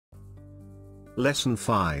Lesson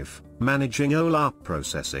 5, Managing OLAP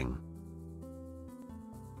Processing.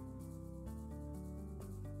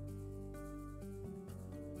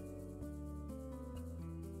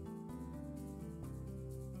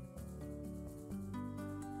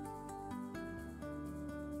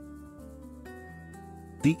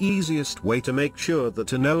 The easiest way to make sure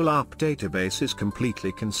that an OLAP database is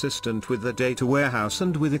completely consistent with the data warehouse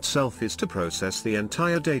and with itself is to process the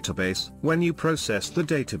entire database. When you process the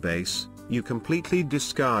database, you completely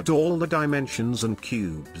discard all the dimensions and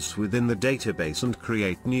cubes within the database and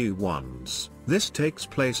create new ones. This takes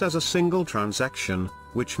place as a single transaction,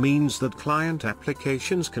 which means that client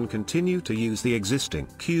applications can continue to use the existing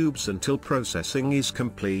cubes until processing is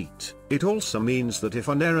complete. It also means that if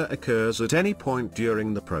an error occurs at any point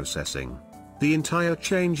during the processing, the entire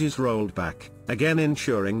change is rolled back, again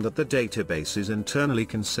ensuring that the database is internally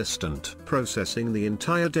consistent. Processing the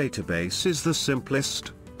entire database is the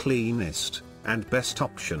simplest, cleanest, and best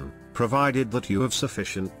option, provided that you have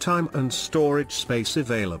sufficient time and storage space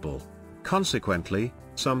available. Consequently,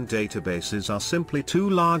 some databases are simply too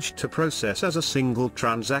large to process as a single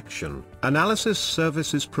transaction. Analysis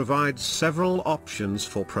Services provides several options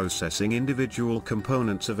for processing individual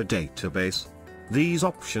components of a database. These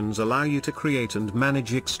options allow you to create and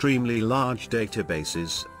manage extremely large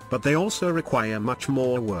databases, but they also require much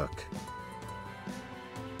more work.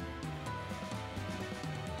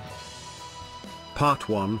 Part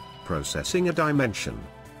 1, Processing a Dimension.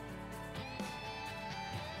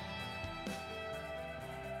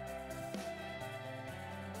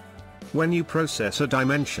 When you process a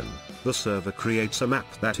dimension, the server creates a map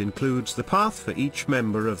that includes the path for each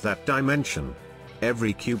member of that dimension.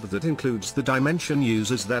 Every cube that includes the dimension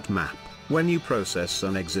uses that map. When you process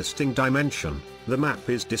an existing dimension, the map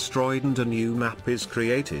is destroyed and a new map is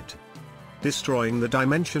created. Destroying the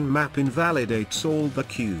dimension map invalidates all the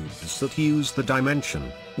cubes that use the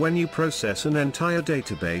dimension. When you process an entire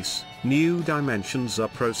database, new dimensions are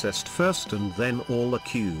processed first and then all the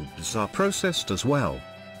cubes are processed as well.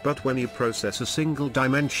 But when you process a single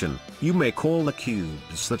dimension, you make all the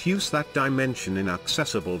cubes that use that dimension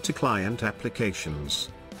inaccessible to client applications.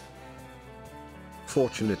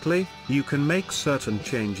 Fortunately, you can make certain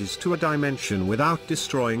changes to a dimension without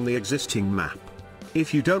destroying the existing map.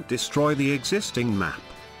 If you don't destroy the existing map,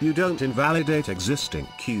 you don't invalidate existing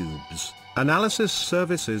cubes. Analysis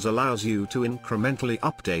Services allows you to incrementally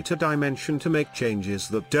update a dimension to make changes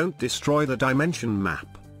that don't destroy the dimension map.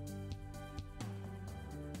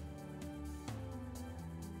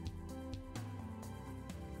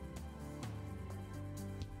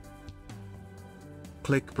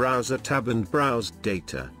 Click Browser tab and browse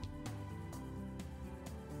data.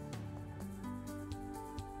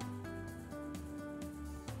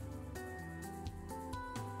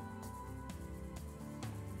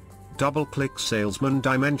 Double-click Salesman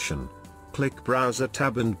Dimension. Click Browser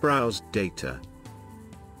tab and browse data.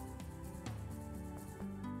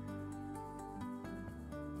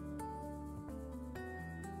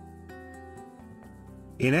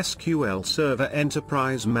 In SQL Server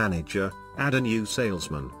Enterprise Manager, add a new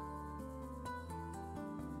salesman.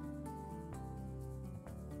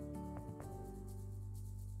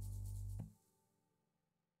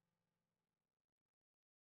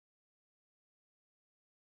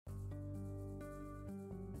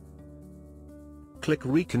 Click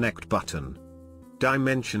Reconnect button.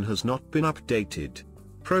 Dimension has not been updated.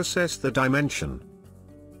 Process the dimension.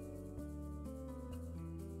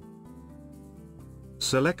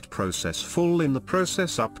 Select Process Full in the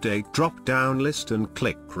Process Update drop-down list and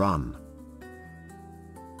click Run.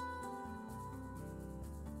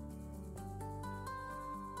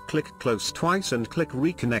 Click Close twice and click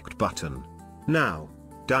Reconnect button. Now,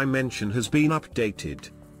 dimension has been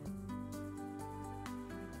updated.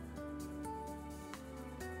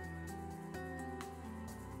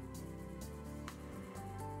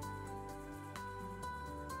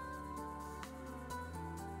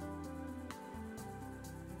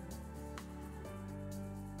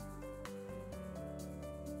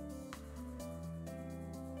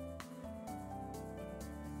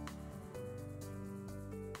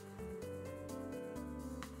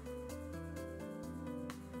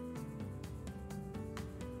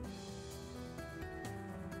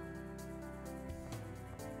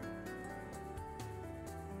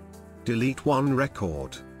 Delete one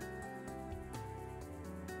record.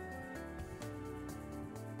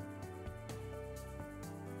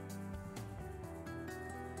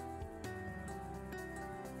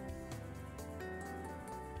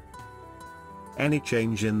 Any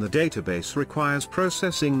change in the database requires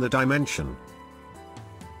processing the dimension.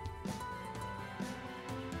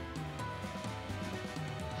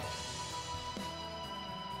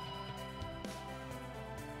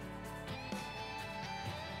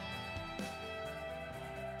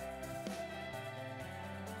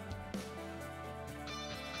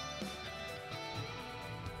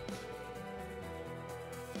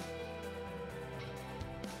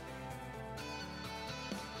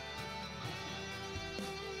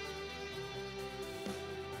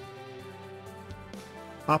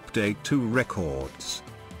 Update to records.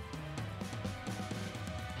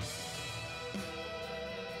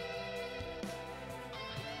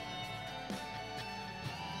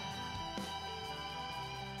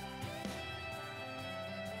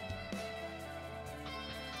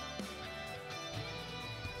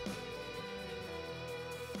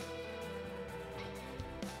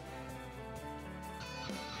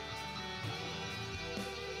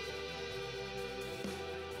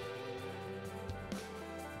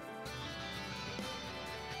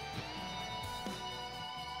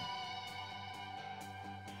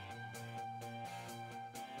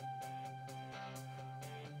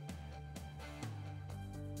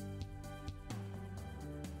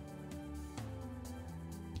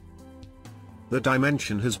 The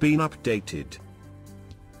dimension has been updated.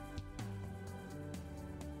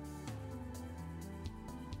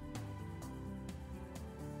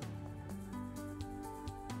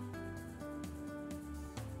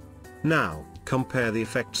 Now, compare the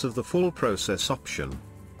effects of the full process option.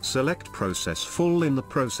 Select Process Full in the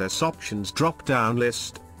Process Options drop-down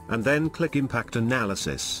list, and then click Impact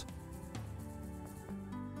Analysis.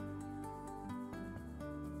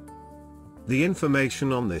 The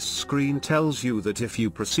information on this screen tells you that if you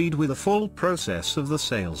proceed with a full process of the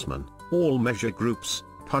salesman, all measure groups,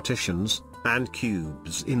 partitions, and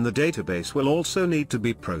cubes in the database will also need to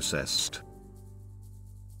be processed.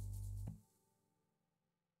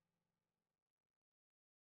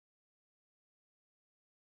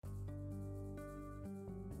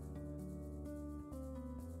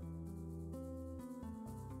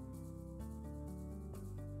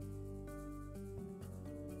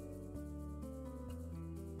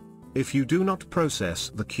 If you do not process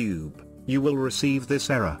the cube, you will receive this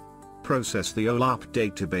error. Process the OLAP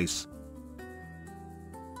database.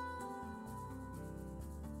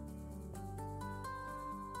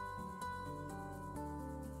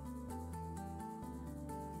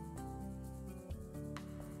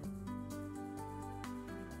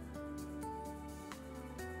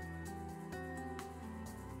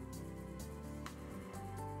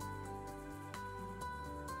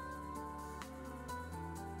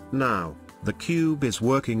 Now, the cube is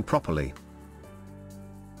working properly.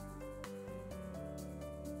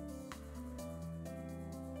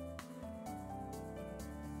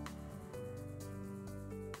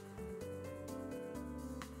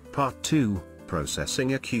 Part 2,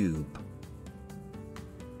 Processing a Cube.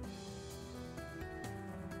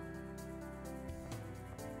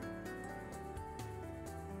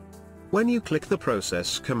 When you click the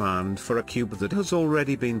Process command for a cube that has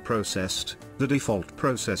already been processed, the default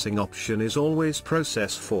processing option is always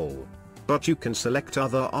Process Full. But you can select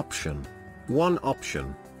other option. One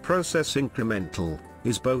option, Process Incremental,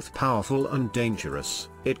 is both powerful and dangerous.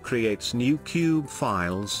 It creates new cube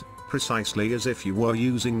files, precisely as if you were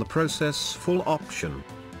using the Process Full option.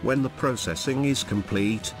 When the processing is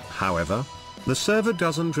complete, however, the server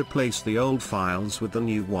doesn't replace the old files with the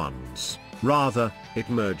new ones. Rather, it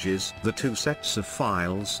merges the two sets of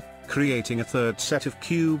files, creating a third set of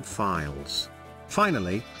cube files.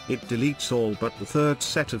 Finally, it deletes all but the third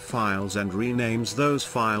set of files and renames those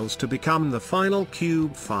files to become the final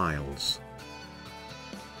cube files.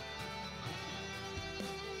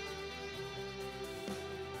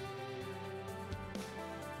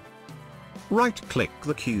 Right-click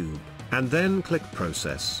the cube, and then click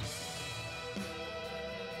Process.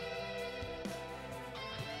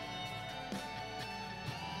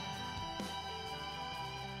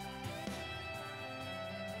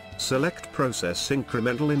 Select Process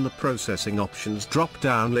Incremental in the Processing Options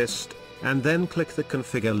drop-down list, and then click the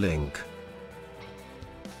Configure link.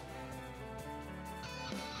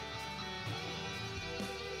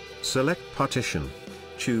 Select Partition.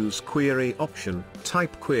 Choose Query option,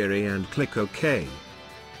 type Query and click OK.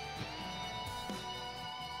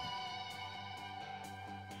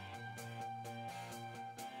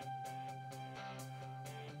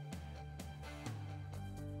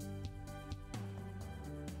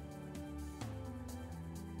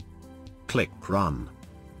 Click Run.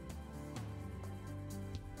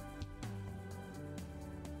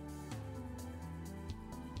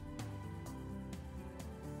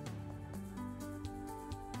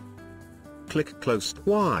 Click Close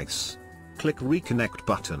twice. Click Reconnect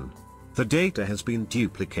button. The data has been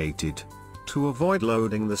duplicated. To avoid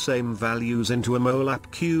loading the same values into a OLAP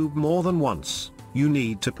cube more than once, you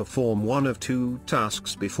need to perform one of two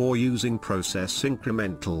tasks before using Process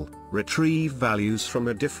Incremental. Retrieve values from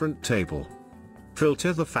a different table.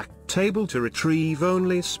 Filter the fact table to retrieve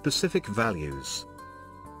only specific values.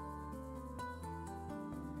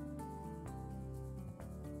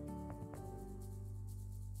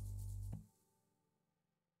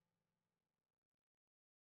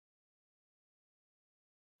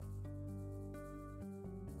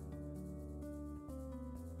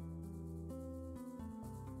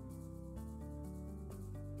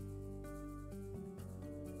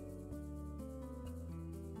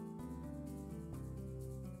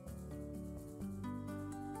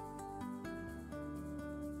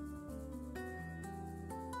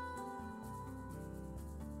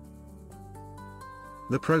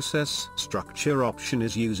 The process structure option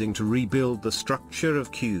is using to rebuild the structure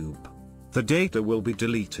of cube. The data will be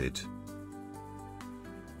deleted.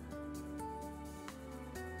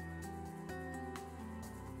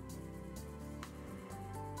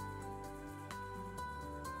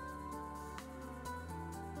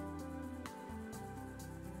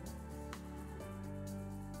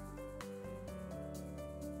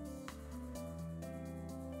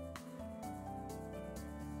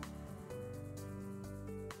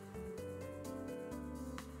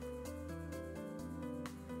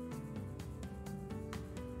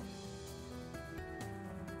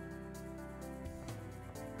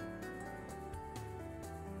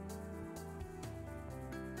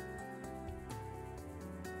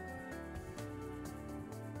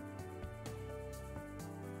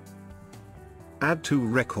 Add two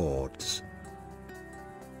records.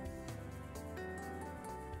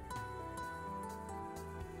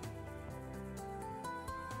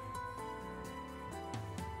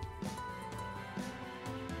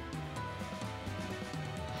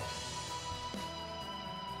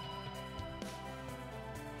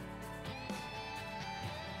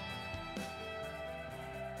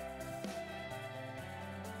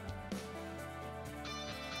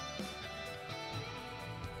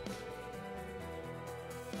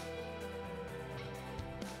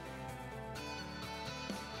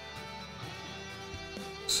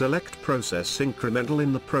 Select Process Incremental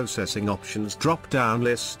in the Processing Options drop-down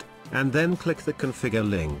list, and then click the Configure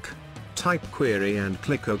link. Type Query and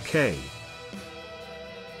click OK.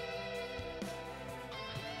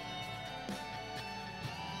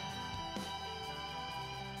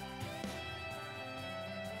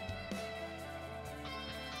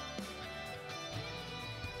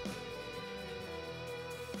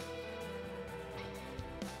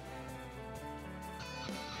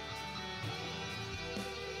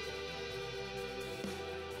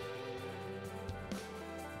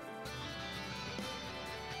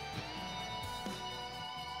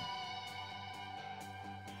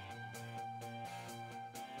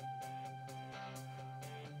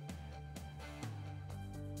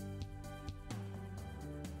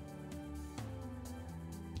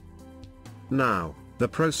 Now, the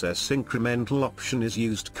Process Incremental option is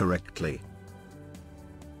used correctly.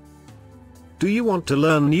 Do you want to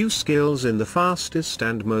learn new skills in the fastest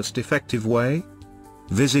and most effective way?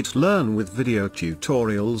 Visit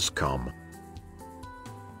learnwithvideotutorials.com.